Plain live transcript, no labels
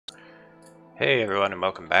Hey everyone, and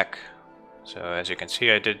welcome back. So as you can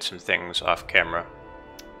see, I did some things off camera.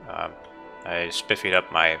 I spiffied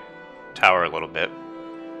up my tower a little bit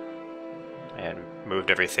and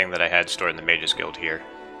moved everything that I had stored in the Mages Guild here.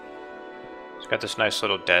 It's got this nice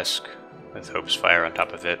little desk with Hope's Fire on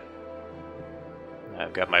top of it.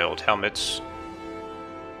 I've got my old helmets.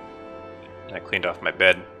 I cleaned off my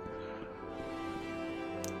bed.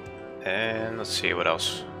 And let's see what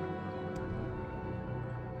else.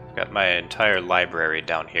 Got my entire library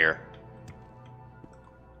down here.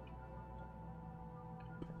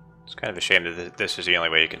 It's kind of a shame that this is the only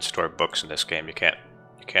way you can store books in this game. You can't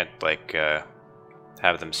like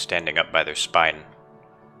have them standing up by their spine,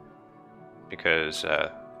 because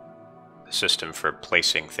the system for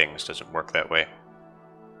placing things doesn't work that way.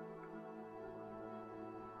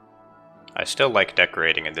 I still like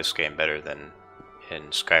decorating in this game better than in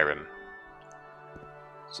Skyrim.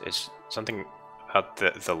 It's something about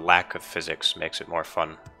the lack of physics makes it more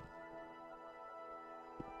fun,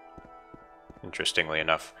 interestingly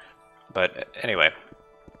enough. But anyway,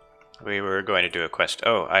 we were going to do a quest.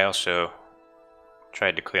 Oh, I also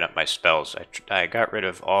tried to clean up my spells. I got rid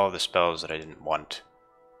of all the spells that I didn't want,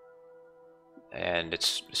 and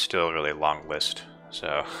it's still a really long list,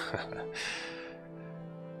 so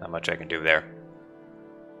not much I can do there.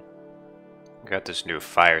 Got this new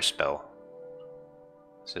fire spell.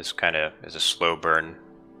 This kind of is a slow burn,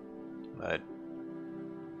 but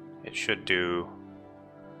it should do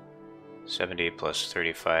 70 plus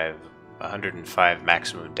 35, 105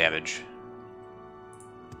 maximum damage.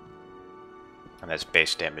 And that's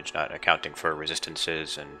base damage, not accounting for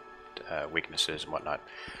resistances and weaknesses and whatnot.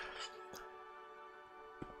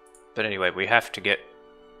 But anyway, we have to get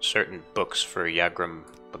certain books for Yagrum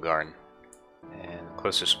Bagarn. And the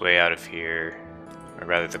closest way out of here, or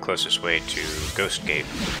rather the closest way to Ghost Gate,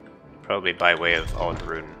 probably by way of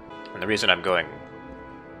Alderun. And the reason I'm going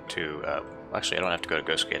to, actually I don't have to go to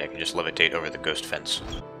Ghost Gate, I can just levitate over the Ghost Fence.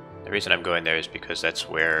 The reason I'm going there is because that's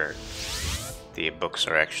where the books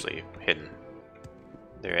are actually hidden.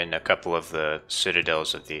 They're in a couple of the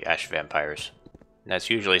citadels of the Ash Vampires. And that's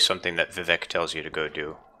usually something that Vivek tells you to go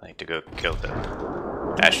do, like to go kill the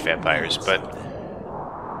Ash Vampires, but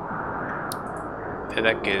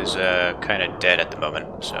Vivek is kind of dead at the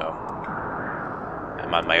moment, so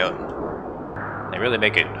I'm on my own. They really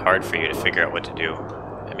make it hard for you to figure out what to do.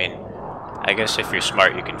 I mean, I guess if you're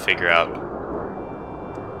smart, you can figure out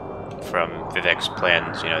from Vivek's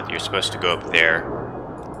plans, you know, you're supposed to go up there,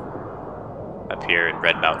 up here in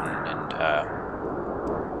Red Mountain, and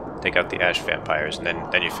take out the Ash Vampires, and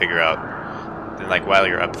then you figure out, then like while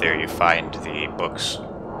you're up there, you find the books.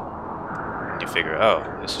 You figure, oh,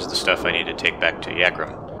 this is the stuff I need to take back to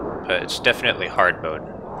Yagrum. But it's definitely hard mode.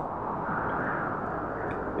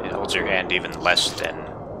 It holds your hand even less than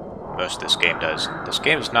most of this game does. This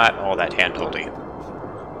game is not all that hand-holdy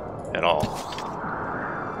at all.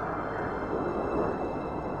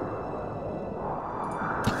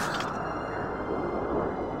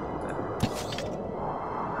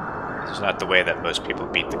 This is not the way that most people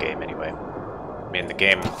beat the game anyway. I mean, the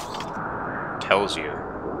game tells you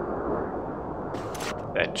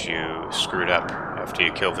that you screwed up after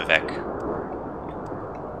you kill Vivek.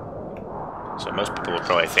 So most people will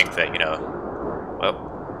probably think that, you know,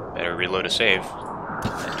 well, better reload a save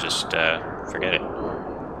and just forget it.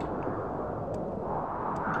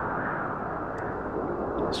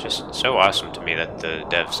 It's just so awesome to me that the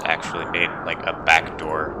devs actually made like a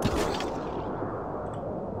backdoor.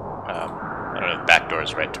 I don't know if backdoor is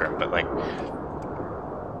the right term, but like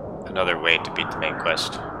another way to beat the main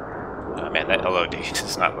quest. Oh man, that LOD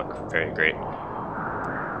does not look very great.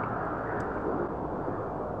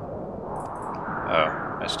 Oh,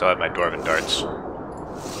 I still have my Dwarven darts.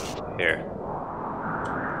 Here.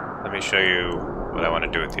 Let me show you what I want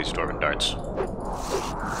to do with these Dwarven darts.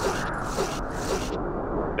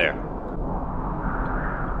 There.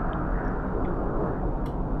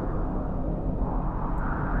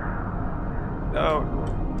 Oh.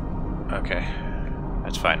 Okay.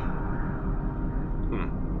 That's fine.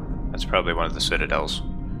 That's probably one of the citadels.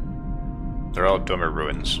 They're all Dwemer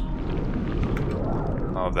ruins.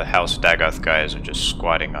 All of the House Dagoth guys are just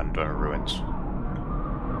squatting on Dwemer ruins.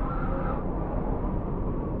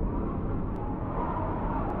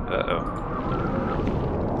 Uh-oh.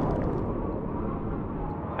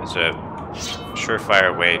 That's a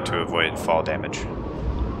surefire way to avoid fall damage.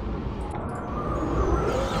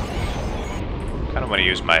 Kinda want to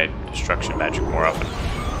use my destruction magic more often.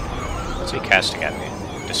 What's he casting at me?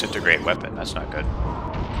 Disintegrate weapon, that's not good.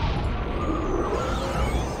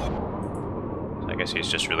 I guess he's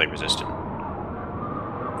just really resistant.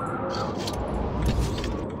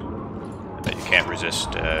 I bet can't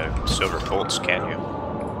resist silver bolts, can you?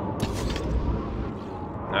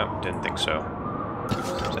 No, didn't think so.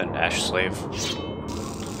 Is that an ash slave?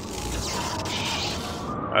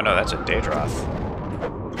 Oh no, that's a Daedroth.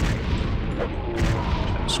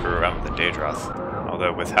 Trying to screw around with the Daedroth.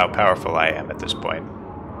 Although with how powerful I am at this point,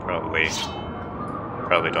 probably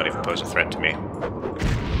don't even pose a threat to me.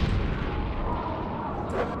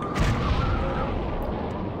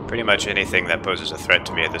 Pretty much anything that poses a threat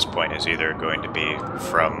to me at this point is either going to be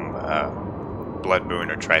from Blood Moon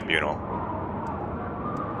or Tribunal.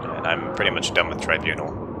 And I'm pretty much done with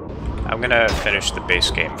Tribunal. I'm gonna finish the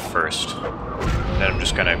base game first. Then I'm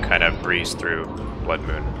just gonna kind of breeze through Blood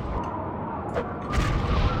Moon.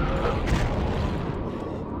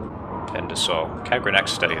 Tend to Sol. Kagrenex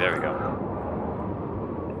study, there we go.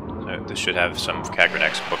 So this should have some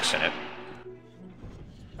Kagrenex books in it.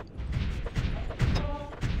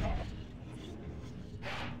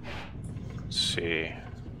 Let's see.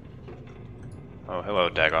 Oh, hello,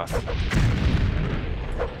 Dagoth.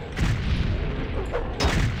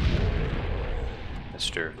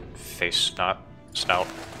 Mr. Face Snout.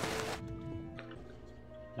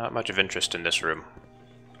 Not much of interest in this room.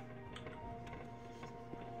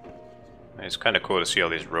 It's kind of cool to see all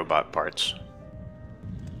these robot parts.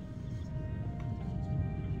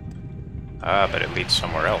 Ah, but it leads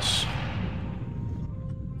somewhere else.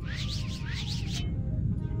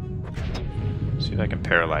 See if I can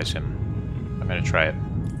paralyze him. I'm gonna try it.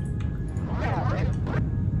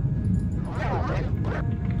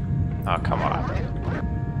 Oh, come on.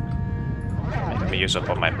 Let me use up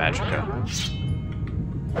all my magicka.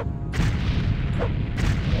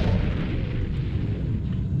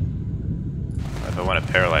 If I want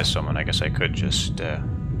to paralyze someone, I guess I could just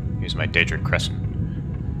use my Daedric Crescent.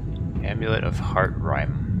 Amulet of Heart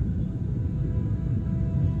Rhyme.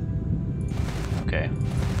 Okay,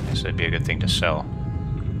 I guess that'd be a good thing to sell.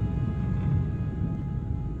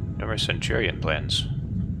 No more Centurion plans.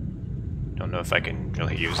 Don't know if I can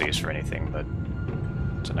really use these for anything, but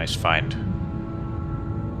it's a nice find.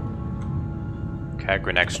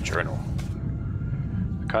 Kagrenex Journal.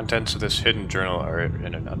 The contents of this hidden journal are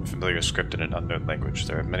in an unfamiliar script in an unknown language.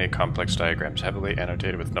 There are many complex diagrams heavily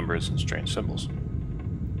annotated with numbers and strange symbols.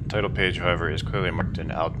 The title page, however, is clearly marked in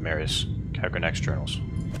Aldmeris Kagrenex Journals.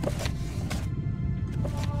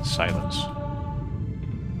 Silence.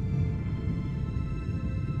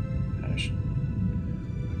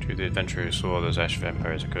 To the adventurer who saw those ash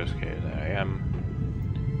vampires and ghost caves, there I am.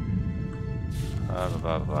 Blah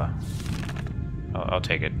blah blah blah. I'll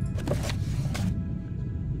take it.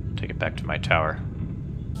 Take it back to my tower.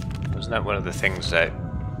 Wasn't that one of the things that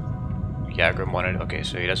Yagrum wanted? Okay,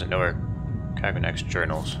 so he doesn't know our Kagrenex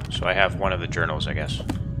journals. So I have one of the journals, I guess.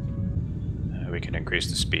 We can increase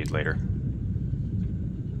the speed later.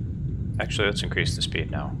 Actually, let's increase the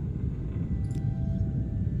speed now.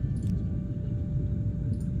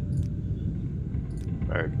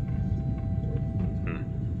 Or,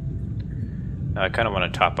 I kind of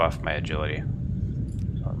want to top off my agility.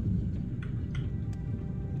 So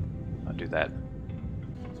I'll do that.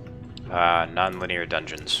 Non-linear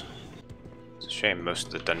dungeons. It's a shame most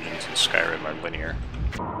of the dungeons in Skyrim are linear.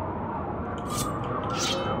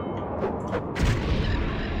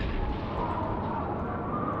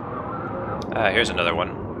 Here's another one.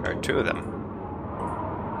 Or two of them.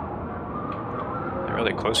 They're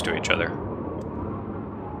really close to each other.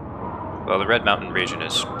 Well, the Red Mountain region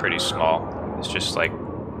is pretty small. It's just like...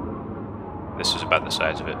 this is about the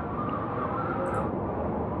size of it.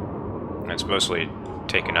 And it's mostly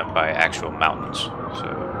taken up by actual mountains,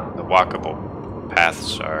 so the walkable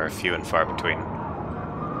paths are few and far between.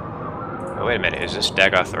 Oh, wait a minute, is this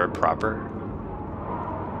Dagoth Ur proper?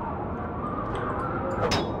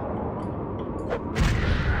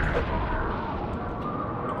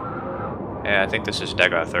 Yeah, I think this is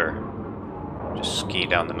Dagoth Ur. Just ski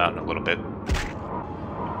down the mountain a little bit.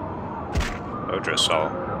 Odrasol.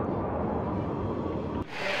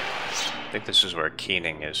 I think this is where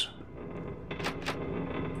Keening is.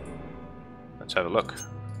 Let's have a look.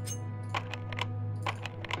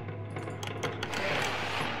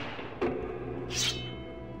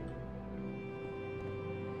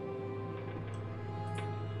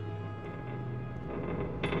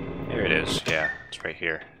 Here it is, yeah, it's right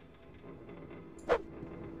here.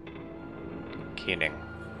 Keening.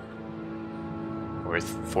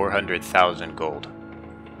 Worth 400,000 gold.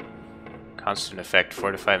 Constant effect,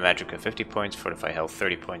 Fortify Magicka 50 points, Fortify Health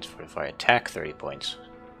 30 points, Fortify Attack 30 points.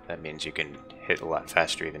 That means you can hit a lot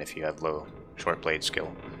faster even if you have low short blade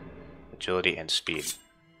skill. Agility and speed.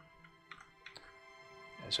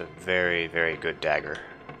 It's a very, very good dagger.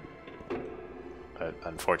 but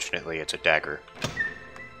unfortunately it's a dagger.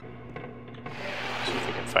 See if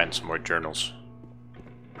we can find some more journals.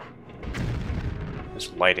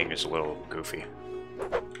 This lighting is a little goofy.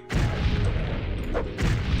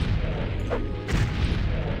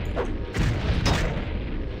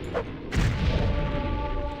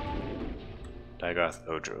 Dagoth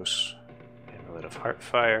Odros. Amulet of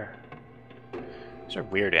Heartfire. These are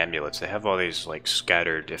weird amulets. They have all these like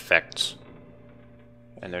scattered effects.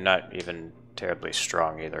 And they're not even terribly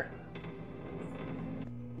strong either.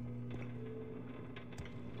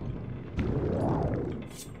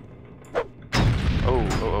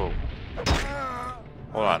 Oh.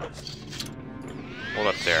 Hold on. Hold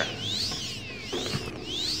up there.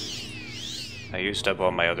 I used up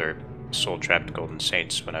all my other soul-trapped golden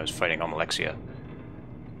saints when I was fighting Almalexia.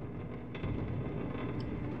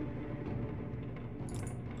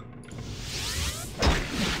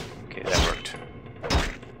 Okay, that worked.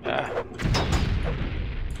 Ah.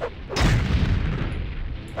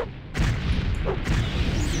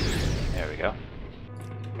 There we go.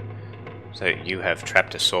 So you have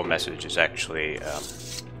trapped a soul message is actually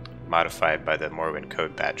modified by the Morrowind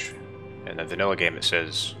code patch. In the vanilla game it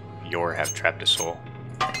says your have trapped a soul.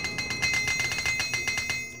 I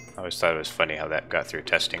always thought it was funny how that got through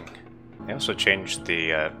testing. They also changed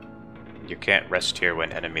the you can't rest here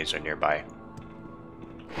when enemies are nearby.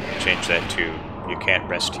 They changed that to you can't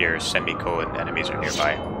rest here semicolon enemies are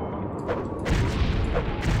nearby.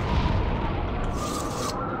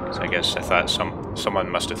 Because I guess I thought someone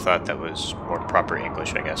must have thought that was more proper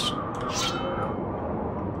English, I guess.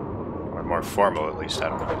 Or more formal at least, I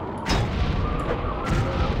don't know.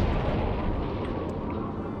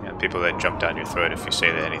 People that jump down your throat if you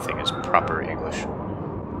say that anything is proper English.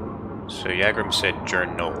 So Yagrum said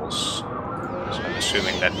journals. So I'm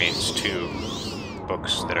assuming that means 2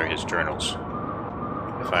 books that are his journals.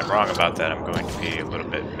 If I'm wrong about that, I'm going to be a little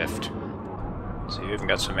bit miffed. So you even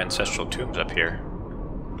got some ancestral tombs up here.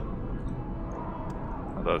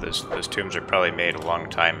 Although those tombs are probably made a long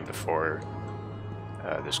time before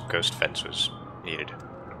this ghost fence was needed.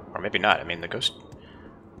 Or maybe not. I mean, I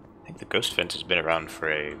think the ghost fence has been around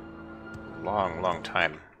for a long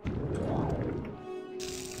time.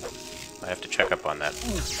 I have to check up on that.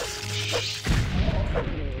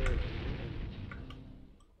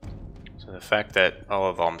 So the fact that all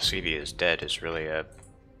of Almsevia is dead is really a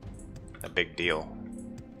big deal.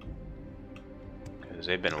 Because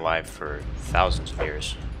they've been alive for thousands of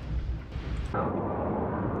years.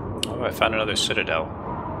 Oh, I found another citadel.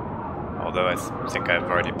 Although I think I've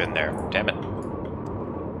already been there. Damn it.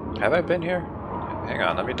 Have I been here? Hang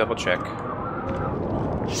on, let me double check.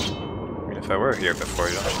 I mean, if I were here before,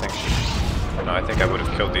 you don't think... No, I think I would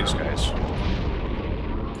have killed these guys.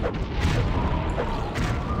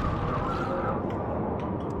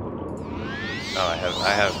 No,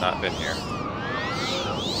 I have not been here.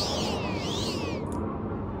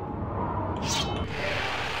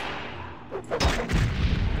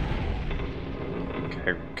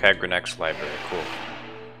 Kagranek's library, cool.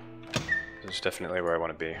 This is definitely where I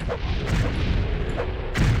want to be.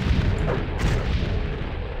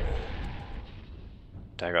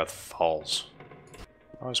 Dagoth Falls.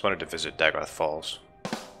 I always wanted to visit Dagoth Falls.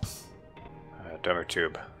 Domer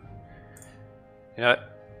Tube. You know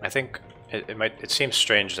what? I think it seems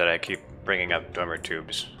strange that I keep bringing up Domer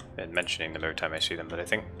Tubes and mentioning them every time I see them, but I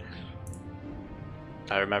think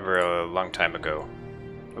I remember a long time ago.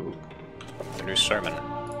 Ooh, a new sermon. A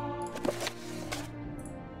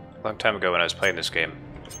long time ago when I was playing this game,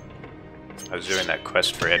 I was doing that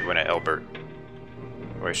quest for Edwina Elbert,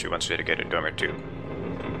 where she wants you to get a Domer Tube.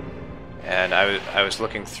 And I was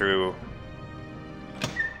looking through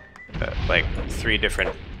like 3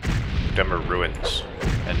 different Domer ruins,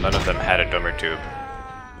 and none of them had a Domer Tube.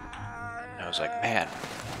 And I was like, man,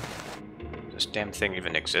 does this damn thing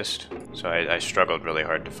even exist? So I struggled really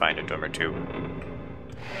hard to find a Domer Tube.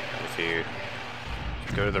 If you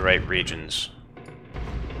go to the right regions,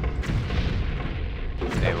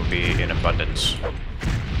 they will be in abundance.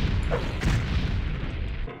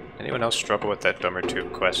 Anyone else struggle with that Domer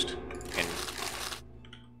Tube quest? And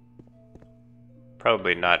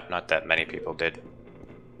probably not that many people did.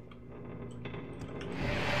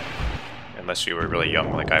 Unless you were really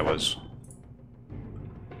young like I was.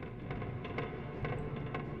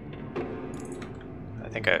 I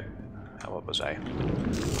think how old was I? I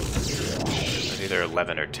was either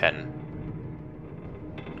 11 or 10.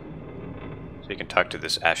 So you can talk to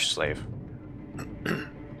this ash slave.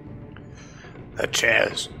 The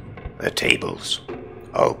chairs, the tables,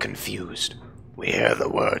 all confused. We hear the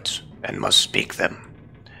words and must speak them.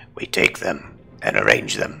 We take them and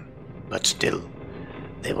arrange them, but still,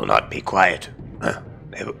 they will not be quiet.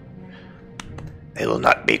 They will, they will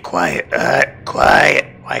not be quiet. Quiet.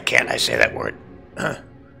 Why can't I say that word?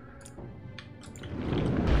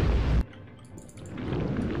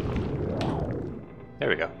 There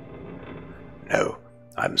we go. No,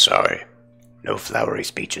 I'm sorry. No flowery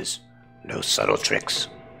speeches. No subtle tricks.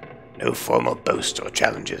 No formal boasts or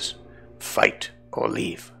challenges. Fight or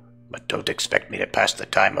leave, but don't expect me to pass the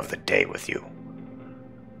time of the day with you.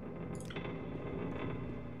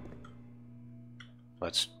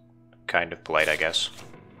 That's kind of polite, I guess.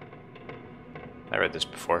 I read this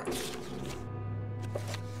before.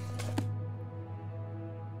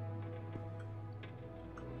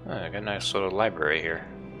 Oh, I got a nice little library here.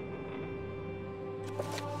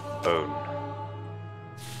 Bone.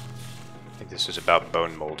 I think this is about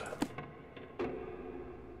bone mold.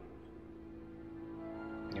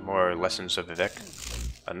 Any more lessons of Vivek?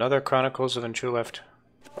 Another Chronicles of Anchu left.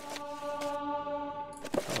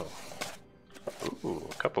 Oh. Ooh,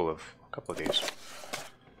 a couple of these.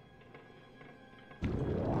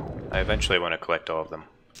 I eventually want to collect all of them.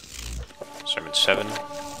 Sermon 7.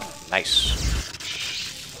 Nice.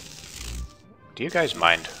 Do you guys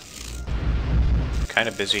mind? Kind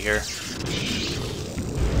of busy here.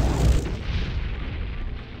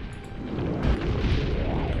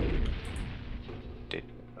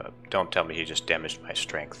 Don't tell me he just damaged my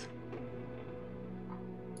strength.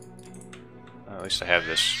 At least I have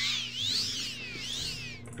this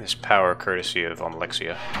power courtesy of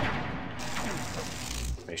Alexia.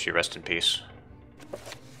 May she rest in peace.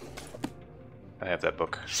 I have that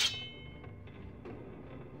book.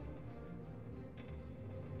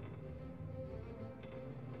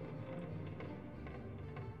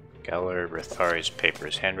 Galler Rithari's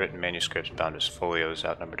papers, handwritten manuscripts bound as folios,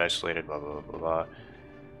 outnumbered, isolated, blah blah blah blah.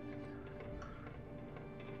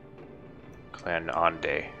 Clan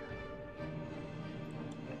Ande.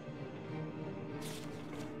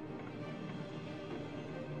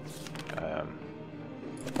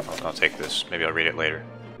 I'll take this. Maybe I'll read it later.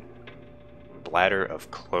 Bladder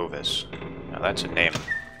of Clovis. Now that's a name.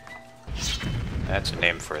 That's a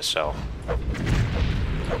name for a cell.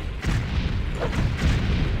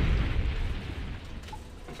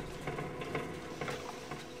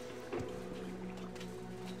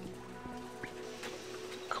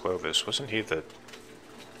 Clovis, wasn't he the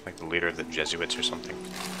leader of the Jesuits or something?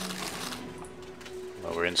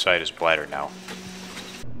 Well, we're inside his bladder now.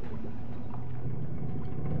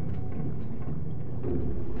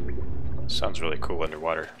 Sounds really cool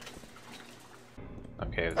underwater.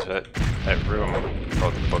 Okay, so that room with all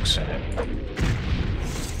the books in it.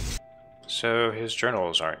 So his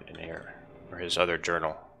journals aren't in here, or his other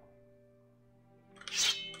journal,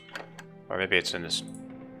 or maybe it's in this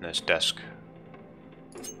desk.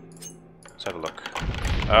 Let's have a look.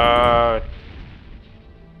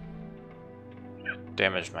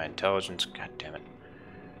 Damaged my intelligence. God damn it.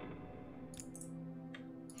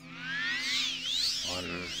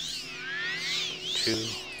 1, 2,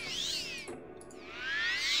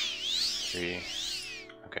 3.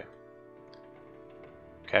 Okay.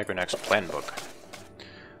 Kagranak's plan book.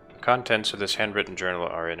 The contents of this handwritten journal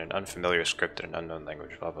are in an unfamiliar script in an unknown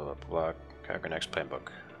language. Blah blah blah blah. Kagranak's plan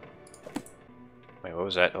book. Wait, what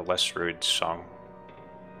was that? A less rude song?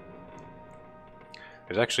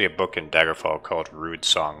 There's actually a book in Daggerfall called Rude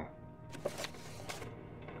Song.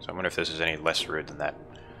 So I wonder if this is any less rude than that.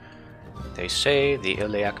 They say the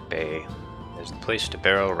Iliac Bay is the place to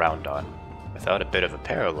barrel around on, without a bit of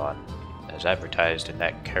apparel on, as advertised in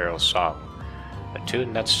that carol song, a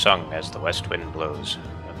tune that's sung as the west wind blows,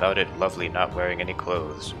 about it lovely not wearing any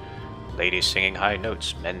clothes, ladies singing high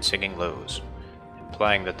notes, men singing lows,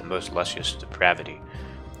 implying that the most luscious depravity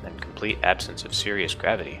and complete absence of serious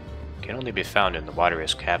gravity can only be found in the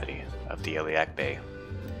wateriest cavity of the Iliac Bay.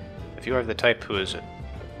 If you are the type who is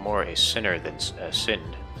more a sinner than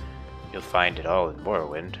sinned, you'll find it all in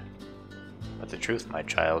Morrowind. But the truth, my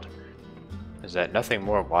child, is that nothing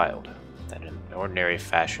more wild than an ordinary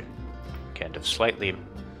fashion, kind of slightly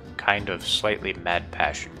mad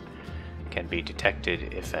passion, can be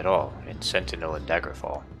detected, if at all, in Sentinel and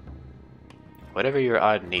Daggerfall. Whatever your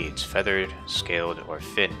odd needs, feathered, scaled, or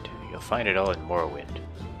finned, you'll find it all in Morrowind.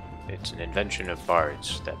 It's an invention of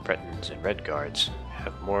bards that Bretons and Redguards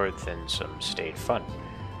have more than some staid fun,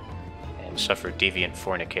 and suffer deviant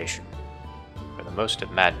fornication. For the most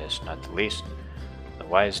of madness, not the least, the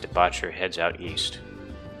wise debaucher heads out east.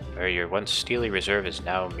 Where your once steely reserve is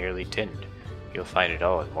now merely tinned, you'll find it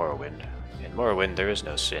all in Morrowind. In Morrowind there is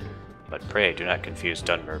no sin, but pray do not confuse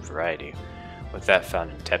Dunmer variety with that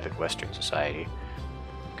found in tepid Western society,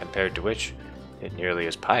 compared to which it nearly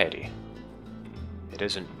is piety. It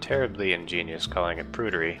isn't terribly ingenious calling it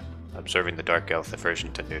prudery, observing the Dark Elf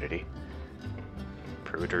aversion to nudity.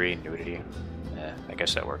 Prudery, nudity. I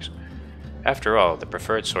guess that works. After all, the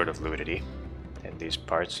preferred sort of nudity in these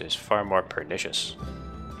parts is far more pernicious.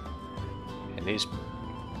 In these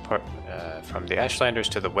from the Ashlanders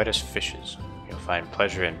to the wettest fishes, you'll find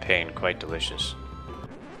pleasure and pain quite delicious.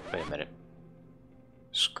 Wait a minute.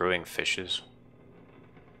 Screwing fishes?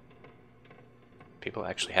 People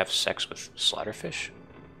actually have sex with slaughterfish?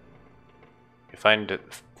 You find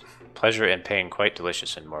pleasure and pain quite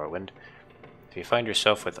delicious in Morrowind. If you find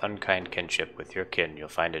yourself with unkind kinship with your kin, you'll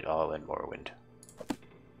find it all in Morrowind.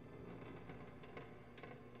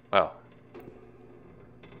 Well,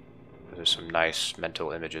 those are some nice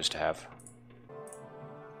mental images to have.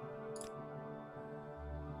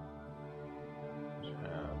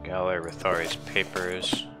 Galler Rithari's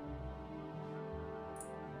papers.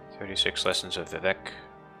 36 lessons of Vivek.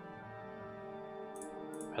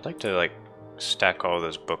 I'd like to stack all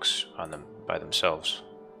those books on them by themselves.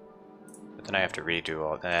 But then I have to redo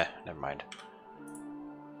all never mind.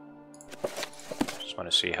 Just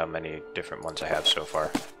want to see how many different ones I have so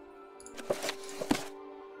far.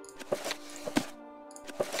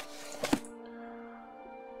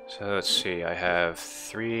 So let's see, I have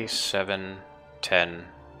 3, 7, 10,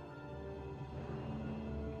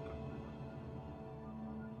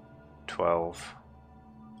 12.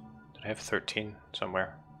 Did I have 13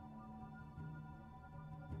 somewhere?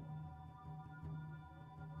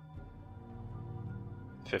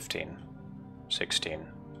 15, 16.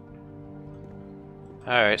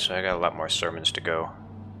 Alright, so I got a lot more sermons to go.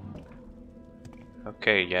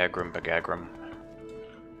 Okay, Yagrum Bagagrum.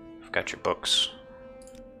 I've got your books.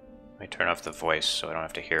 Let me turn off the voice so I don't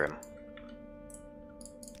have to hear him.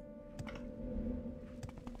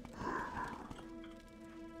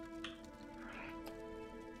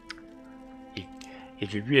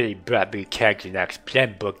 If you really brought me Kagranak's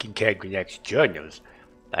plan book and Kagranak's journals,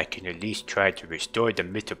 I can at least try to restore the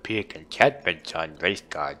mythopoeic enchantments on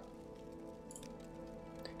Wraithguard.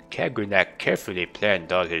 Kagranak carefully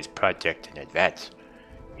planned all his projects in advance.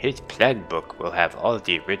 His plan book will have all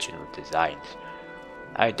the original designs.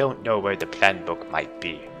 I don't know where the plan book might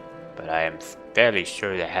be, but I am fairly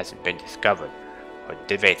sure it hasn't been discovered, or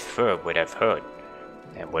Divethfur would have heard,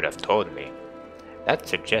 and would have told me. That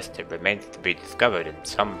suggests it remains to be discovered in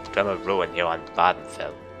some summer ruin here on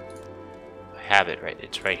Badenfell. I have it right,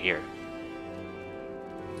 it's right here.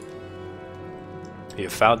 You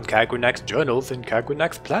found Kagranak's journals and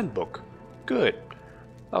Kagranak's plan book. Good.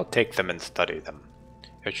 I'll take them and study them.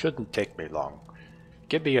 It shouldn't take me long.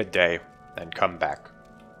 Give me a day, and come back.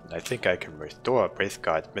 I think I can restore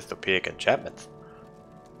Wraithguard's mythopoeic enchantments.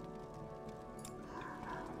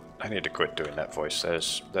 I need to quit doing that voice.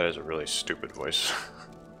 That is a really stupid voice.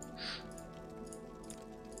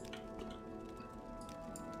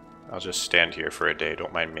 I'll just stand here for a day,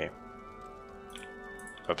 don't mind me.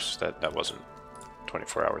 Oops, that wasn't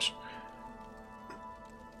 24 hours.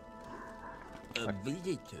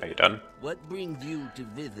 Are you done? What brings you to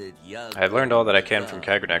visit I have learned all that I can from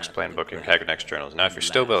Kagranak's plan book and Kagranak's journals. Now if you're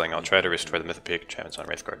still willing, I'll try to restore the mythopoeic enchantments on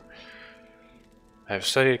Wraithguard. I have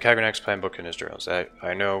studied Kagranak's plan book and his journals.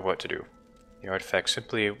 I know what to do. The artifact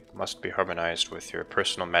simply must be harmonized with your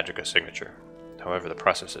personal magicka signature. However, the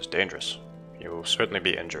process is dangerous. You will certainly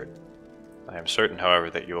be injured. I am certain, however,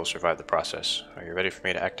 that you will survive the process. Are you ready for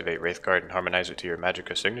me to activate Wraithguard and harmonize it to your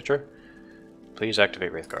magicka signature? Please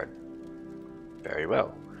activate Wraithguard. Very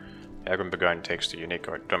well. Yagrum Bagarn takes the unique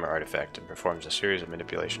drummer artifact and performs a series of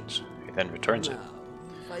manipulations. He then returns it.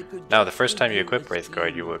 Now, the first time you equip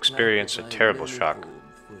Wraithguard, you will experience a terrible shock.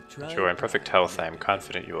 If you are in perfect health, I am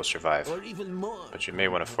confident you will survive. But you may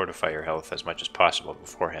want to fortify your health as much as possible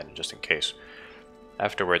beforehand, just in case.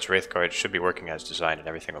 Afterwards, Wraithguard should be working as designed and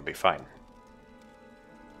everything will be fine.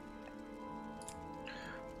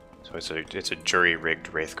 So it's a jury-rigged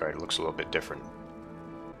Wraithguard. It looks a little bit different.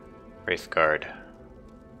 Wraithguard.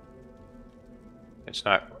 It's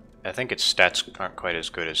not... I think its stats aren't quite as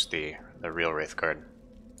good as the real Wraithguard.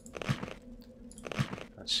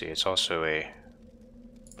 Let's see, it's also a...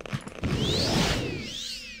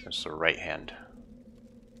 That's the right hand.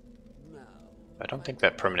 I don't think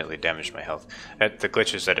that permanently damaged my health. The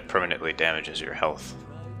glitch is that it permanently damages your health.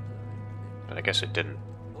 But I guess it didn't.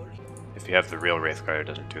 If you have the real Wraithguard, it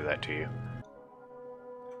doesn't do that to you.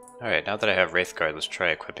 Alright, now that I have Wraithguard, let's try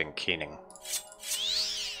equipping Keening.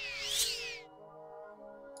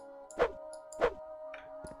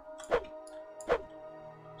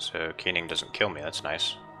 So Keening doesn't kill me, that's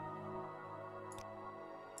nice.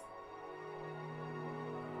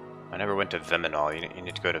 I never went to Viminal. You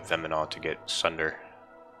need to go to Viminal to get Sunder.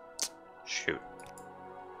 Shoot.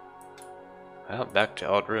 Well, back to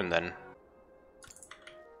Aldrune then.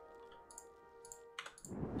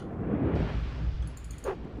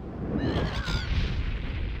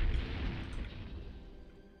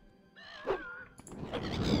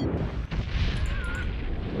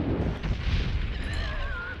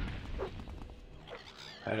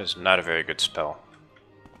 That is not a very good spell.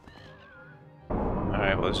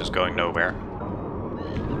 Alright, well this is going nowhere.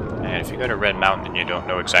 And if you go to Red Mountain and you don't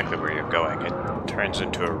know exactly where you're going, it turns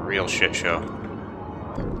into a real shit show.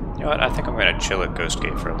 You know what, I think I'm going to chill at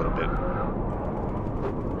Ghostgate for a little bit.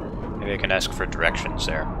 Maybe I can ask for directions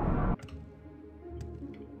there.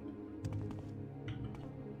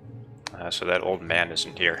 So that old man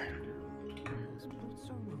isn't here.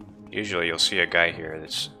 Usually you'll see a guy here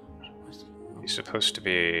that's... He's supposed to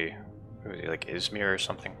be... Who is he, like Izmir or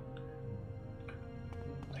something?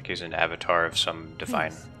 Like he's an avatar of some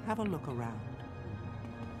divine. Please, have a look around.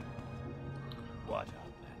 What,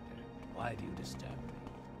 Outlander? Why do you disturb me?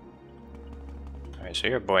 Alright, so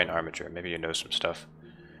you're a boy in armature. Maybe you know some stuff.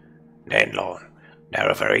 Naenlorn,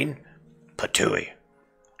 Naravarine, Patui,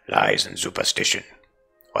 lies and superstition.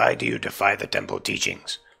 Why do you defy the temple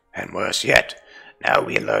teachings? And worse yet, now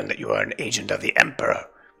we learn that you are an agent of the Emperor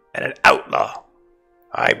and an outlaw.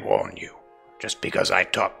 I warn you, just because I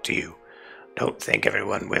talk to you, don't think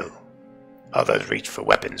everyone will. Others reach for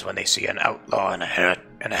weapons when they see an outlaw and a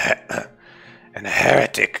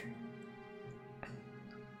heretic.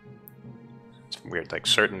 It's weird, like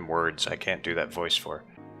certain words I can't do that voice for.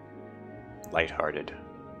 Lighthearted.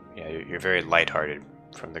 Yeah, you're very lighthearted.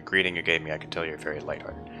 From the greeting you gave me, I can tell you're very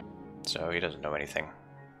lighthearted. So he doesn't know anything.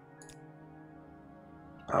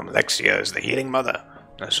 Lexia is the healing mother,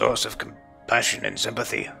 a source of compassion and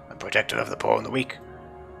sympathy, a protector of the poor and the weak.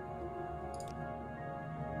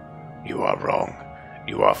 You are wrong.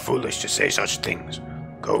 You are foolish to say such things.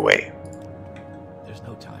 Go away. There's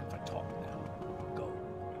no time for talk now. Go.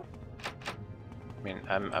 I mean,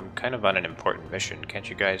 I'm kind of on an important mission. Can't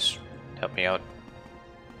you guys help me out?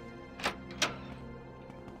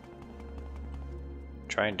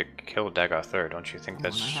 Trying to kill Daggerfall, don't you think Come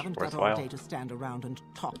on, that's I haven't worthwhile? got all day to stand around and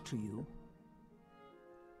talk to you.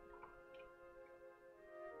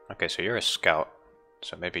 Okay, so you're a scout,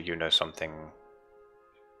 so maybe you know something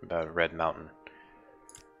about Red Mountain.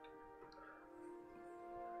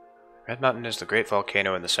 Red Mountain is the great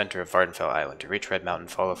volcano in the center of Vardenfell Island. To reach Red Mountain,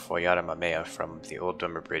 follow Foyata Mamea from the old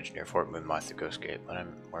Dumber Bridge near Fort Moonmoth to Ghostgate.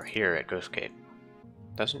 We're here at Ghostgate.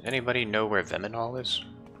 Doesn't anybody know where Viminal is?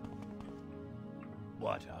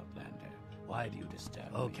 What, Outlander? Why do you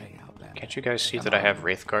disturb me? Okay, Outlander. Can't you guys see Come that I on. have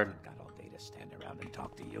Wraithguard? I've got all day to stand around and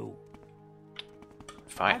talk to you.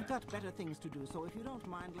 Fine. I've got better things to do, so if you don't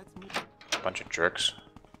mind, let's move. Bunch of jerks.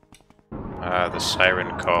 The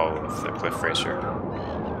siren call of the Cliff Racer.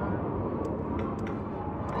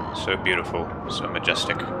 So beautiful, so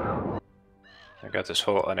majestic. I've got this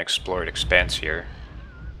whole unexplored expanse here.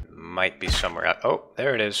 Might be somewhere out. Oh,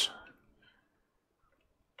 there it is.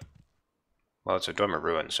 Well, it's a dormer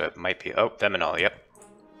ruin, so it might be. Oh, Viminal, yep.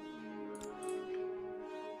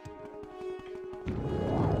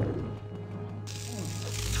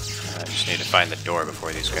 I just need to find the door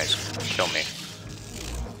before these guys kill me.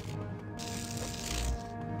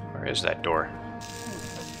 Where is that door?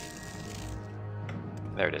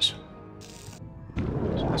 There it is.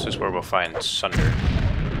 So this is where we'll find Sunder. So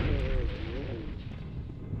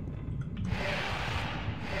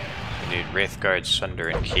you need Wraithguard, Sunder,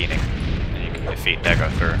 and Keening. And you can defeat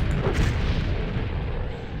Daggerfall.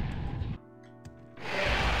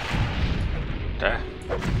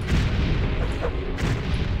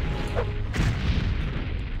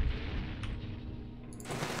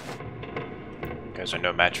 You guys are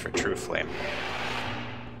no match for True Flame.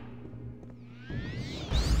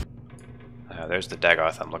 There's the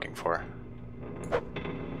Dagoth I'm looking for.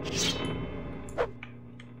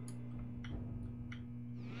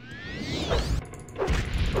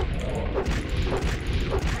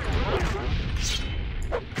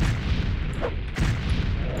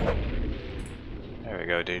 There we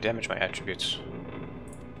go. Did he damage my attributes?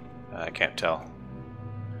 I can't tell.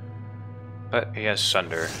 But he has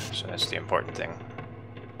Sunder, so that's the important thing.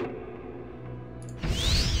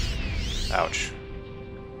 Ouch.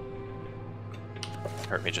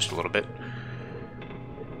 Hurt me just a little bit.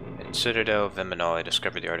 In Citadel Viminal, I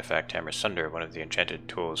discovered the artifact Hammer Sunder, one of the enchanted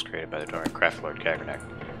tools created by the Dormant Craft Lord Kagrenak.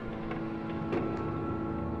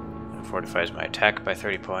 It fortifies my attack by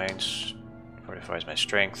 30 points, fortifies my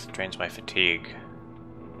strength, drains my fatigue.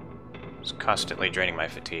 It's constantly draining my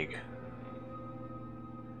fatigue.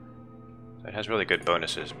 So it has really good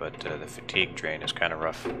bonuses, but the fatigue drain is kind of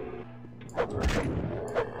rough.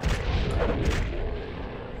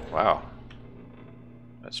 Wow.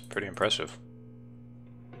 That's pretty impressive.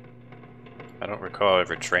 I don't recall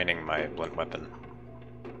ever training my blunt weapon.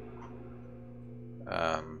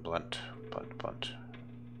 Blunt.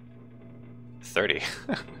 30.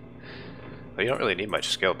 Well, you don't really need much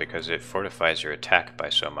skill because it fortifies your attack by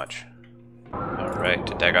so much. Alright,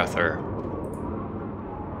 to Daggerfall.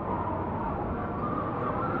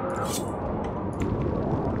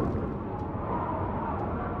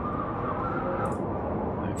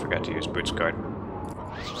 I forgot to use Boots Guard.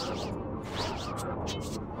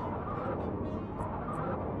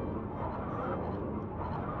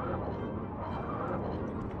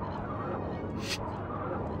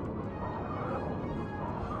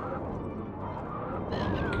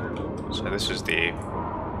 So this is the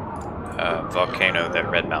volcano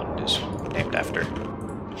that Red Mountain is named after.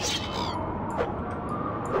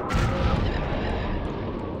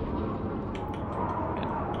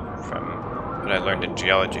 From what I learned in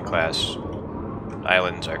geology class,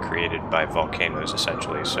 islands are created by volcanoes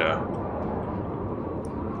essentially, so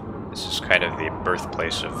this is kind of the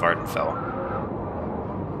birthplace of Vardenfell.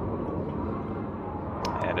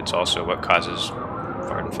 And it's also what causes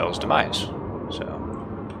Vardenfell's demise, so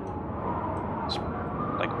it's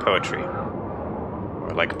like poetry,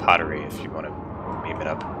 or like pottery if you want to meme it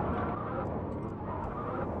up.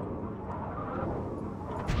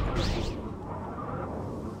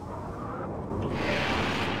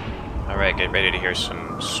 Alright, get ready to hear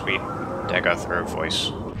some sweet Daggerfall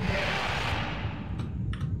voice.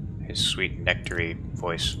 His sweet nectary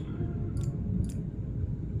voice.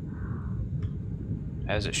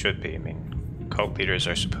 As it should be. I mean, cult leaders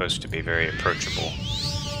are supposed to be very approachable.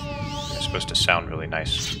 They're supposed to sound really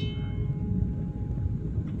nice.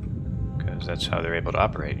 Because that's how they're able to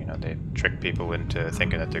operate, you know, they trick people into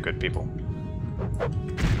thinking that they're good people.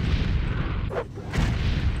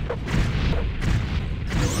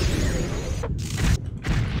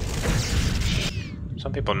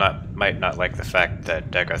 Some people might not like the fact that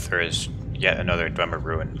Daggerfall is yet another Dwemer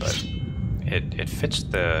ruin, but it fits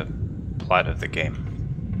the plot of the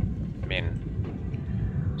game. I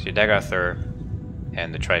mean, see, Daggerfall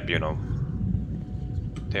and the Tribunal,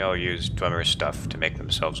 they all use Dwemer stuff to make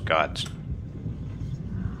themselves gods.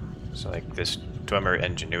 So like this Dwemer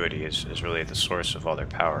ingenuity is really the source of all their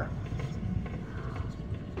power.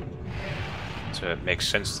 So it makes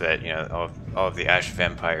sense that, you know, all of the Ash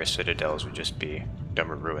Vampire citadels would just be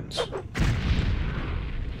Dwemer ruins.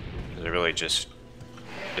 They're really just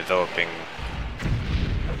developing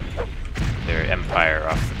their empire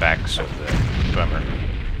off the backs of the Dwemer.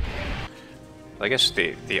 I guess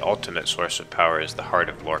the ultimate source of power is the heart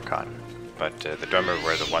of Lorkhan, but the Dwemer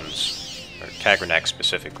were the ones, or Kagrenac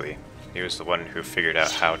specifically, he was the one who figured out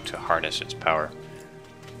how to harness its power.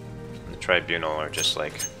 And the Tribunal are just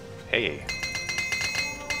like, hey,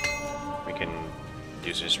 we can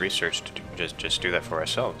use this research to just do that for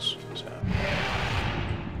ourselves. So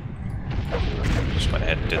just went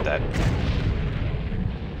ahead and did that.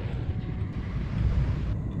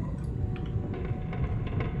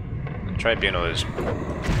 The Tribunal is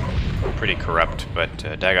pretty corrupt, but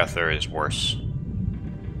Daggerfall is worse.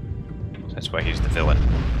 That's why he's the villain.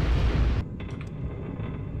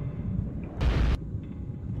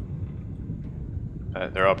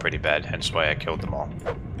 They're all pretty bad, hence why I killed them all.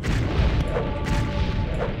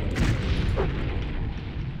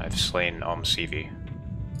 I've slain Almsivi.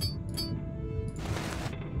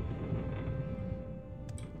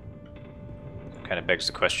 Kind of begs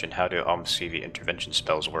the question, how do Almsivi intervention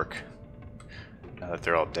spells work? Now that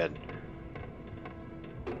they're all dead.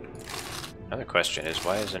 Another question is,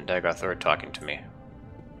 why isn't Daggerfall talking to me?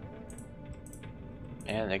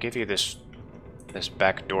 And they give you this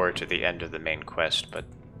back door to the end of the main quest, but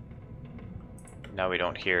now we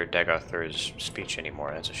don't hear Daggerfall's speech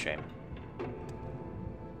anymore. That's a shame.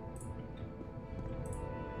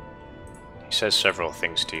 He says several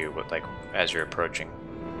things to you, but like as you're approaching.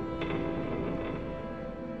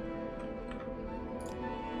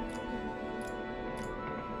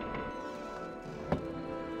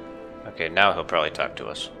 Okay, now he'll probably talk to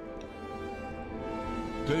us.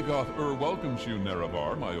 Daggerfall welcomes you,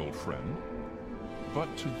 Nerevar, my old friend.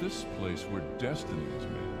 But to this place where destiny is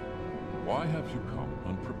made, why have you come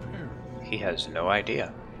unprepared? He has no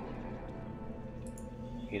idea.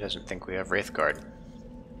 He doesn't think we have Wraithguard.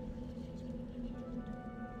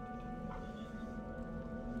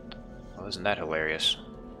 Well, isn't that hilarious?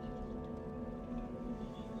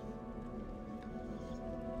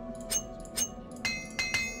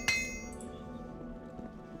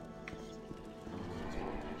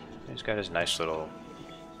 He's got his nice little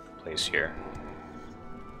place here.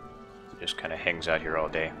 Just kind of hangs out here all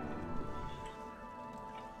day.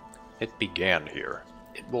 It began here,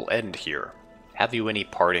 it will end here. Have you any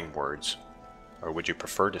parting words? Or would you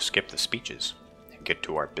prefer to skip the speeches and get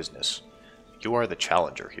to our business? You are the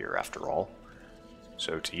challenger here, after all.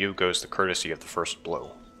 So to you goes the courtesy of the first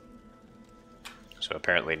blow. So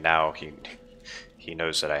apparently now he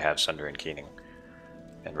knows that I have Sunder and Keening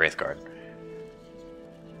and Wraithguard.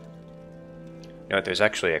 You know what, there's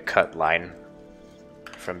actually a cut line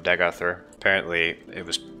from Daggerfall. Apparently it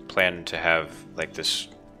was planned to have like this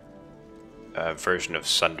version of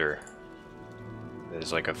Sunder that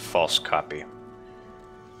is like a false copy.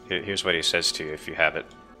 Here's what he says to you if you have it.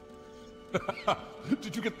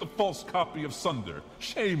 Did you get the false copy of Sunder?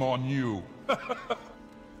 Shame on you!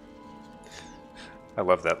 I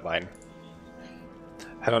love that line.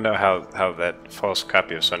 I don't know how that false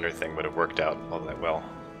copy of Sunder thing would have worked out all that well,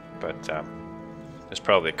 but it's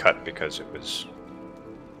probably cut because it was,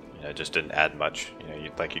 you know, it just didn't add much. You know,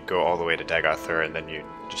 you'd go all the way to Daggerfall and then you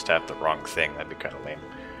just have the wrong thing. That'd be kind of lame.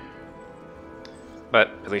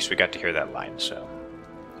 But at least we got to hear that line, so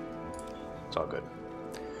it's all good.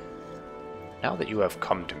 Now that you have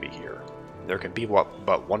come to me here, there can be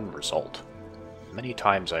but one result. Many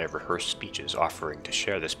times I have rehearsed speeches offering to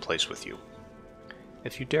share this place with you.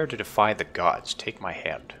 If you dare to defy the gods, take my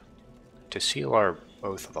hand. To seal our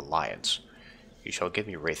oath of alliance, you shall give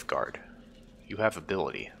me Wraithguard. You have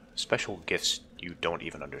ability, special gifts you don't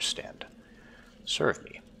even understand. Serve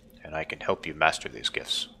me, and I can help you master these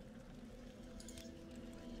gifts.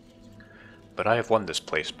 But I have won this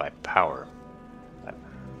place by power. Let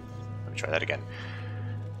me try that again.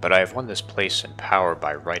 But I have won this place and power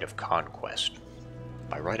by right of conquest,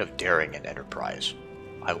 by right of daring and enterprise.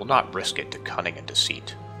 I will not risk it to cunning and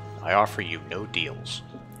deceit. I offer you no deals.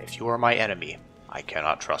 If you are my enemy, I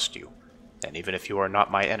cannot trust you. And even if you are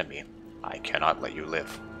not my enemy, I cannot let you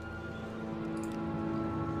live.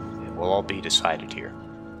 It will all be decided here.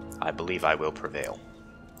 I believe I will prevail,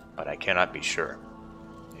 but I cannot be sure.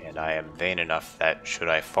 And I am vain enough that, should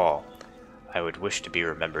I fall, I would wish to be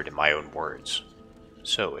remembered in my own words.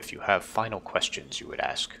 So, if you have final questions you would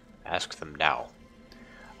ask them now.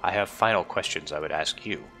 I have final questions I would ask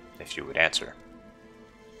you, if you would answer.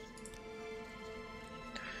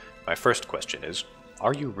 My first question is,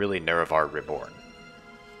 are you really Nerevar Reborn?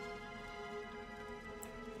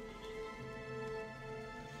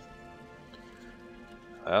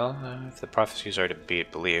 Well, if the prophecies are to be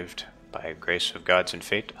believed, by grace of gods and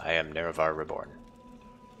fate, I am Nerevar Reborn.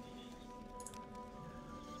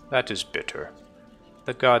 That is bitter.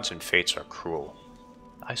 The gods and fates are cruel.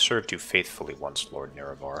 I served you faithfully once, Lord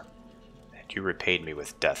Nerevar, and you repaid me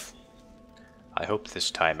with death. I hope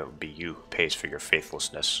this time it will be you who pays for your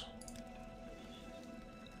faithlessness.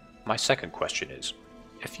 My second question is,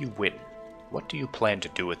 if you win, what do you plan to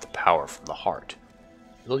do with the power from the heart?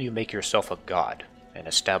 Will you make yourself a god and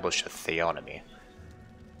establish a theonomy?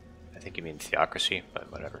 I think you mean theocracy,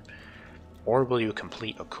 but whatever. Or will you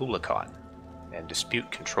complete a Kulikon and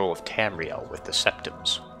dispute control of Tamriel with the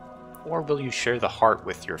Septums? Or will you share the heart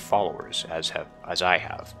with your followers, as I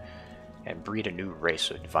have, and breed a new race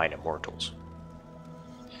of divine immortals?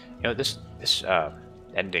 You know, this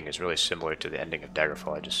ending is really similar to the ending of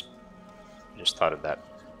Daggerfall. I just thought of that.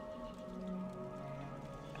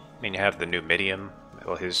 I mean, you have the Numidium,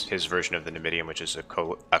 well, his version of the Numidium, which is a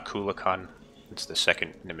Kulikon. It's the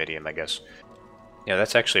second Numidium, I guess. Yeah,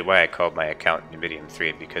 that's actually why I called my account Numidium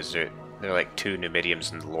 3, because they're like two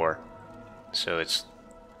Numidiums in the lore. So it's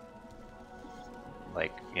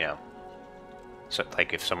like, you know, so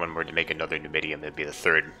like if someone were to make another Numidium, it'd be the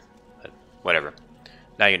third. But whatever.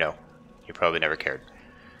 Now you know. You probably never cared.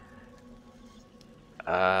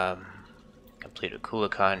 Complete a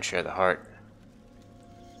Kulikon, share the heart.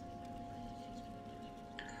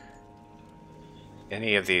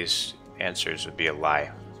 Any of these answers would be a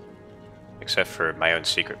lie, except for my own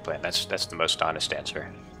secret plan. That's the most honest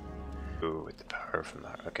answer. Ooh, with the power from the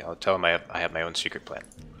heart. Okay, I'll tell him I have my own secret plan.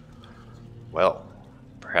 Well,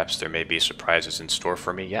 perhaps there may be surprises in store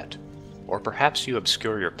for me yet. Or perhaps you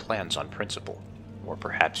obscure your plans on principle. Or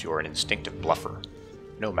perhaps you are an instinctive bluffer.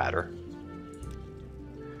 No matter.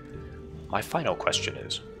 My final question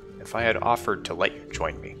is, if I had offered to let you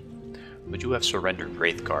join me, would you have surrendered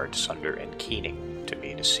Wraithguard, Sunder, and Keening to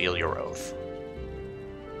me to seal your oath?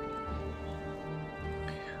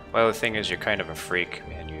 Well, the thing is, you're kind of a freak,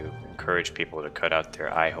 and you encourage people to cut out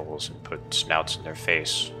their eye holes and put snouts in their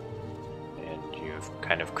face. And you've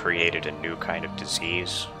kind of created a new kind of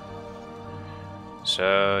disease.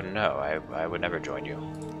 So, no, I would never join you.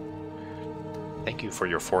 Thank you for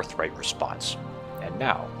your forthright response. And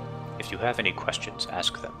now, if you have any questions,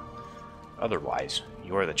 ask them. Otherwise,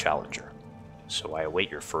 you are the challenger. So I await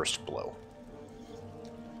your first blow.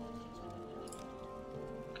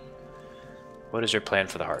 What is your plan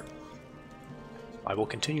for the heart? I will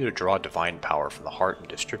continue to draw divine power from the heart and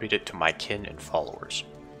distribute it to my kin and followers.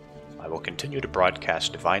 I will continue to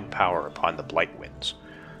broadcast divine power upon the blight winds,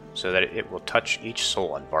 so that it will touch each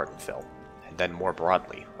soul on Vardenfell, and then more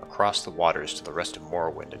broadly, across the waters to the rest of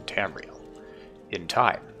Morrowind and Tamriel. In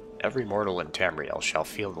time, every mortal in Tamriel shall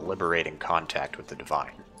feel the liberating contact with the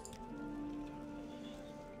divine.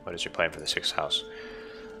 What is your plan for the 6th house?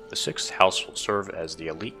 The 6th house will serve as the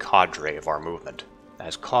elite cadre of our movement.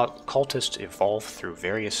 As cultists evolve through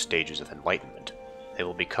various stages of enlightenment, they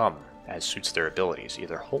will become, as suits their abilities,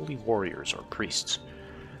 either holy warriors or priests.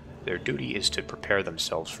 Their duty is to prepare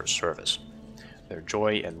themselves for service. Their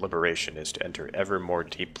joy and liberation is to enter ever more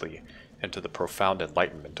deeply into the profound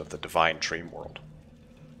enlightenment of the divine dream world.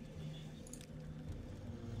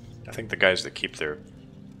 I think the guys that keep their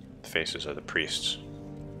faces are the priests,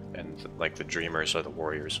 and like the dreamers are the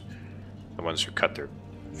warriors, the ones who cut their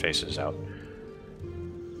faces out.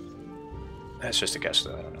 That's just a guess,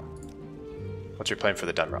 though, I don't know. What's your plan for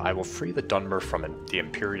the Dunmer? I will free the Dunmer from the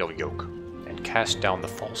Imperial yoke, and cast down the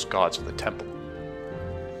false gods of the temple.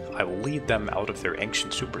 I will lead them out of their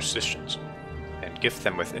ancient superstitions, and gift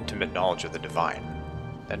them with intimate knowledge of the divine.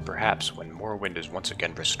 Then perhaps, when Morrowind is once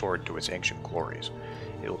again restored to its ancient glories,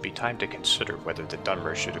 it will be time to consider whether the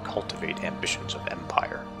Dunmer should cultivate ambitions of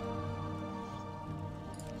empire.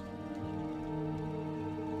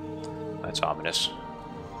 That's ominous.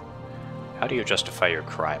 How do you justify your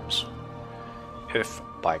crimes? If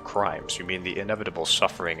by crimes you mean the inevitable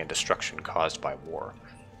suffering and destruction caused by war,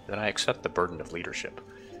 then I accept the burden of leadership.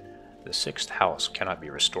 The 6th house cannot be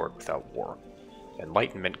restored without war.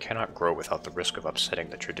 Enlightenment cannot grow without the risk of upsetting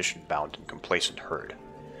the tradition-bound and complacent herd.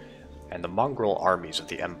 And the mongrel armies of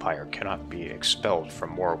the Empire cannot be expelled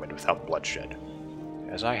from Morrowind without bloodshed.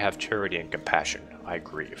 As I have charity and compassion, I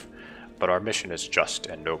grieve, but our mission is just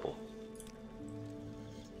and noble.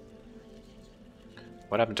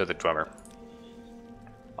 What happened to the Dwemer?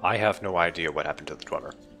 I have no idea what happened to the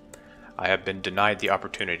Dwemer. I have been denied the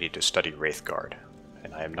opportunity to study Wraithguard,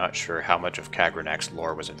 and I am not sure how much of Kagranak's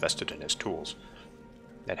lore was invested in his tools,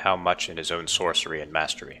 and how much in his own sorcery and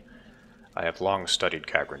mastery. I have long studied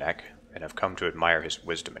Kagranak, and have come to admire his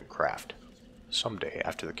wisdom and craft. Someday,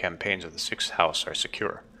 after the campaigns of the 6th house are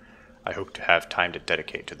secure, I hope to have time to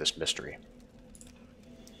dedicate to this mystery.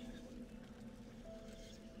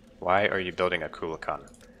 Why are you building a Kulakan?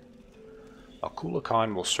 A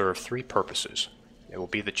Kulakan will serve 3 purposes. It will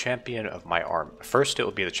be the champion of my arm. First, it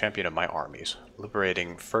will be the champion of my armies,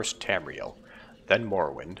 liberating first Tamriel, then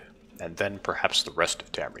Morrowind, and then perhaps the rest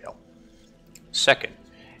of Tamriel. Second,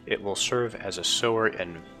 it will serve as a sower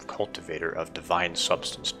and cultivator of divine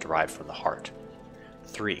substance derived from the heart.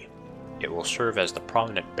 3, it will serve as the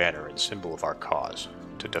prominent banner and symbol of our cause,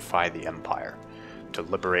 to defy the Empire, to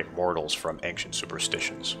liberate mortals from ancient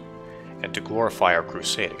superstitions, and to glorify our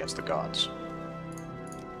crusade against the gods.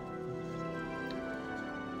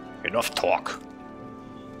 Enough talk.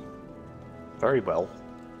 Very well.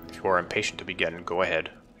 If you are impatient to begin, go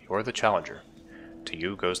ahead. You are the challenger. To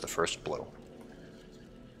you goes the first blow.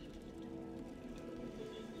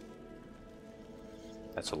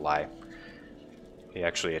 That's a lie. He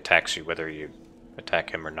actually attacks you whether you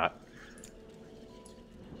attack him or not.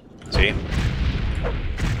 See?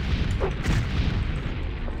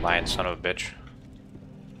 Lying son of a bitch.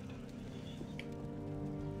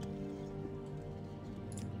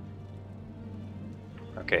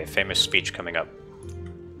 Okay, famous speech coming up.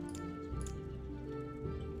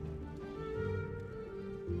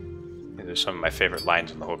 These are some of my favorite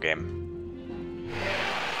lines in the whole game.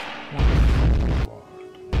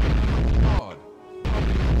 God! How can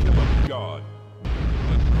you kill a god?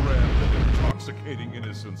 The grand and intoxicating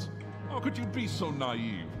innocence. How could you be so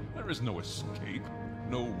naive? There is no escape.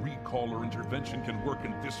 No recall or intervention can work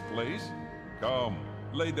in this place. Come,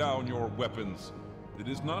 lay down your weapons. It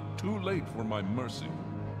is not too late for my mercy.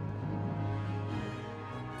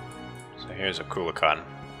 So here's a Kulakan.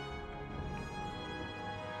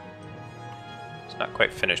 It's not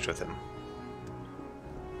quite finished with him.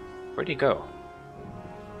 Where'd he go?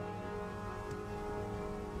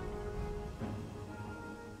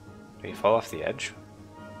 Did he fall off the edge?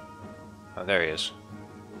 Oh, there he is.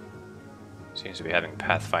 Seems to be having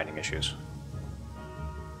pathfinding issues.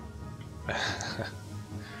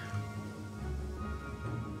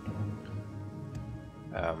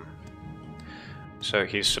 So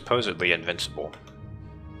he's supposedly invincible,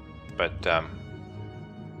 but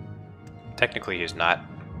technically he's not.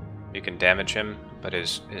 You can damage him, but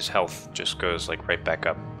his health just goes like right back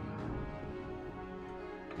up.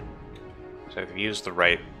 So if you use the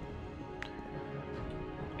right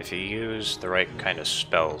kind of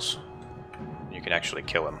spells, can actually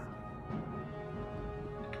kill him.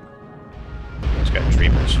 He's got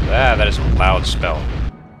Dreamers. Ah, that is a loud spell.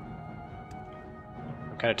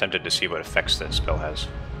 I'm kind of tempted to see what effects that spell has.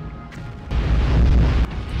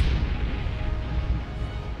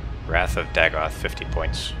 Wrath of Dagoth, 50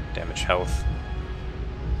 points. Damage health.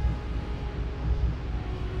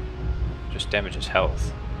 Just damages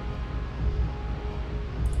health.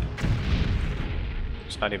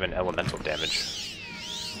 It's not even elemental damage.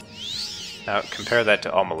 Now compare that to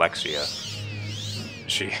Almalexia.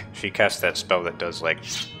 She casts that spell that does like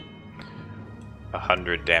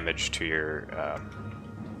 100 damage to your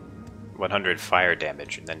 100 fire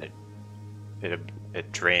damage, and then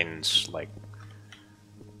it drains like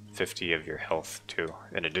 50 of your health too,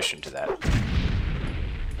 in addition to that.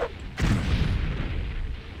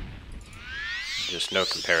 Just no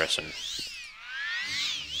comparison.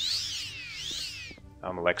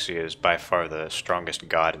 Almalexia is by far the strongest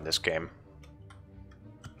god in this game.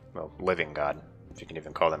 Well, living god, if you can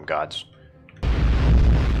even call them gods.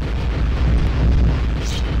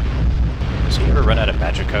 Does he ever run out of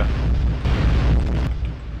magicka?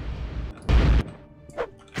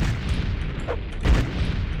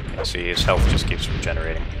 Yeah, see, his health just keeps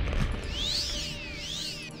regenerating.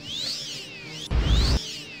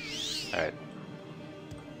 Alright.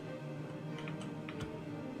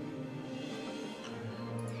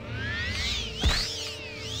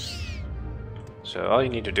 So all you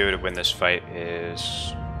need to do to win this fight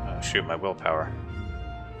is shoot my willpower.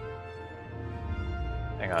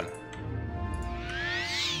 Hang on.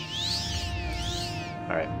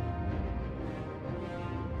 Alright.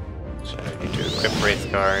 So you need to equip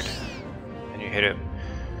Wraithguard, and you hit it.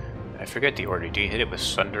 I forget the order. Do you hit it with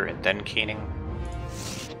Sunder and then Keening?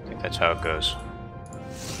 I think that's how it goes.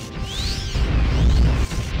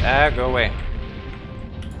 Ah, go away.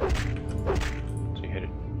 So you hit it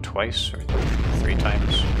twice or 3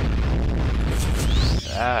 times?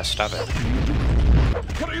 Ah, stop it.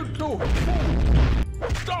 What are you doing?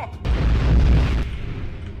 Stop!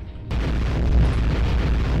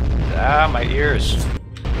 Ah, my ears.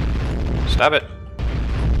 Stop it.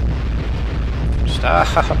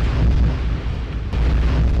 Stop.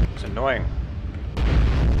 It's annoying.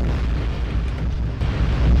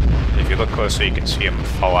 If you look closely, you can see him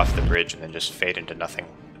fall off the bridge and then just fade into nothing.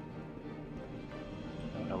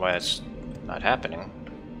 I don't know why that's not happening.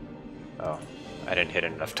 Oh, I didn't hit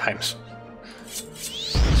it enough times.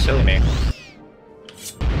 Silly me.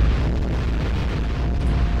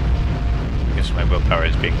 I guess my willpower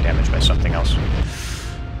is being damaged by something else.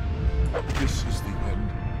 This is the end.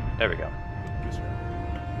 There we go.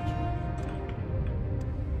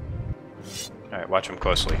 Alright, watch him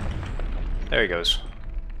closely. There he goes.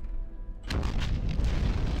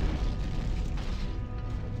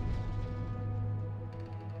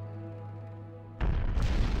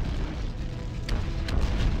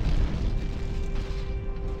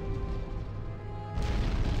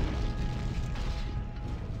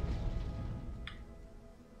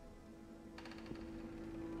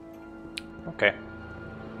 Okay.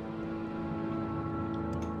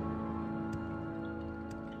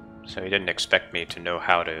 So he didn't expect me to know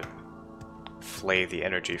how to flay the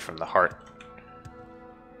energy from the heart.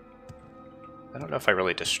 I don't know if I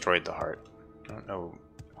really destroyed the heart. I don't know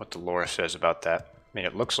what the lore says about that. I mean,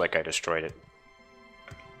 it looks like I destroyed it.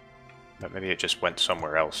 But maybe it just went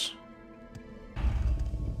somewhere else.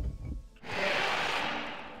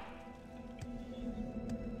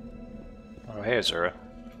 Oh, hey, Azura.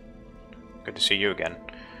 Good to see you again.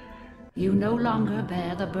 You no longer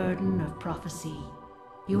bear the burden of prophecy.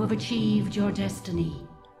 You have achieved your destiny.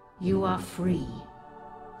 You are free.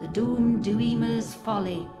 The doomed Duima's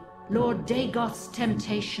folly, Lord Dagoth's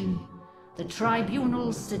temptation, the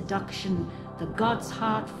tribunal's seduction, the god's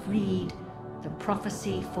heart freed, the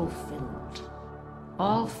prophecy fulfilled.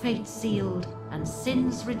 All fate sealed and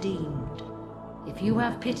sins redeemed. If you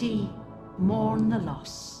have pity, mourn the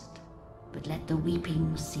lost, but let the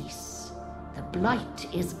weeping cease. The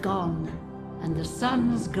blight is gone, and the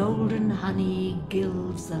sun's golden honey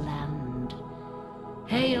gilds the land.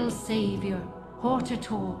 Hail, Savior,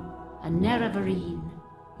 Hortator, and Nerevarine.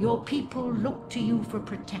 Your people look to you for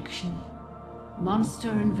protection. Monster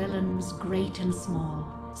and villains, great and small,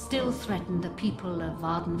 still threaten the people of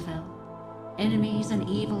Vardenfell. Enemies and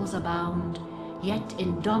evils abound, yet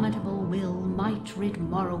indomitable will might rid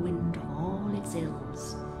Morrowind of all its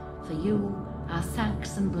ills. For you, our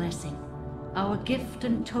thanks and blessing, our gift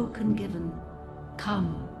and token given.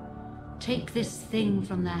 Come, take this thing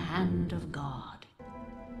from the hand of God.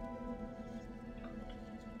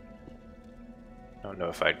 I don't know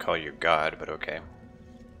if I'd call you God, but okay.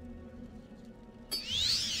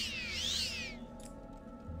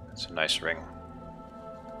 It's a nice ring.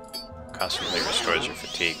 Constantly restores your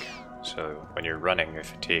fatigue. So when you're running, your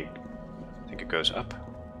fatigue, I think it goes up.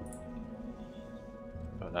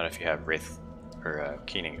 But not if you have Wraith or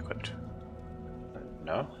Keening equipped.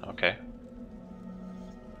 No? Okay.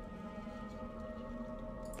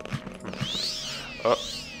 Oh!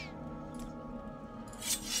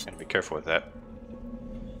 Gotta be careful with that.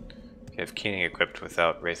 If you have Keening equipped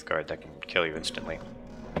without Wraithguard, that can kill you instantly.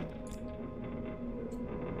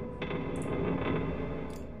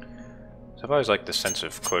 So I've always liked the sense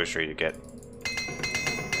of closure you get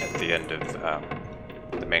at the end of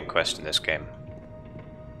the main quest in this game.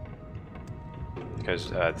 Because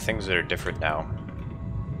the things that are different now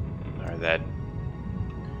are that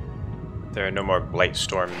there are no more blight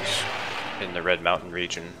storms in the Red Mountain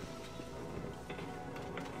region.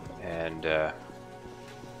 And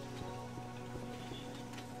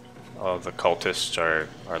all the cultists are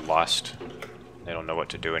lost. They don't know what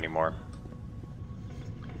to do anymore.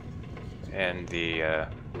 And the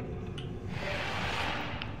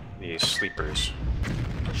sleepers.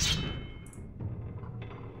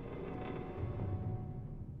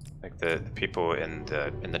 Like the people in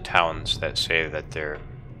the towns that say that they're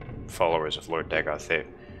followers of Lord Dagoth,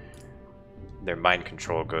 their mind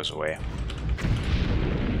control goes away.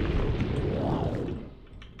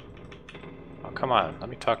 Oh, come on, let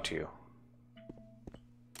me talk to you.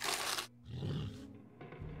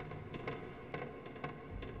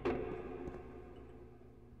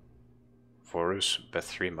 Vorus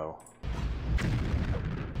Bethremo.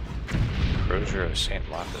 Crozier of St.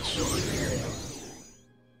 Lapis.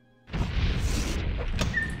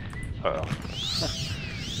 Uh-oh.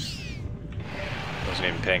 Wasn't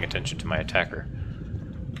even paying attention to my attacker.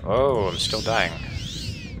 Oh, I'm still dying.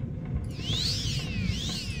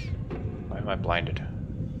 Why am I blinded?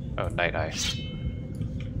 Oh, Night Eye.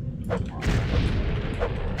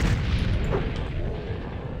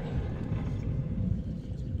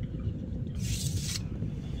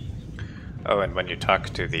 Oh, and when you talk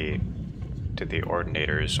to the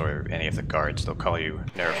ordinators or any of the guards, they'll call you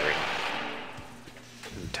Nerving.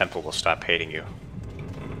 And the temple will stop hating you.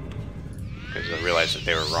 Because they'll realize that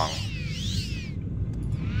they were wrong.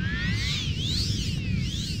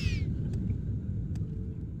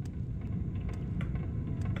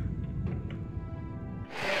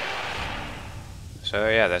 So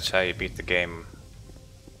yeah, that's how you beat the game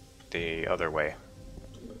the other way.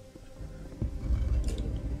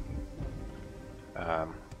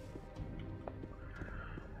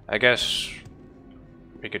 I guess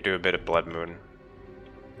we could do a bit of Blood Moon.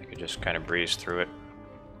 We could just kind of breeze through it.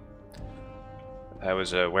 I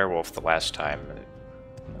was a werewolf the last time.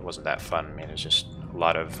 It wasn't that fun. I mean, it was just a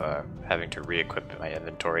lot of having to re-equip my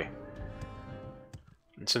inventory.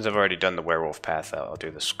 And since I've already done the werewolf path, I'll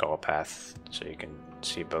do the skull path, so you can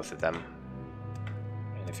see both of them.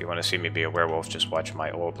 And if you want to see me be a werewolf, just watch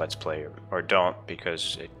my old Let's Play, or don't,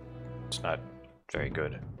 because it's not very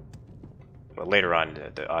good. But later on,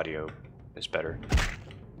 the audio is better.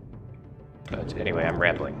 But anyway, I'm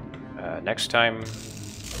rambling. Next time,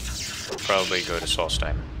 we'll probably go to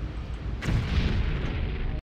Solstheim.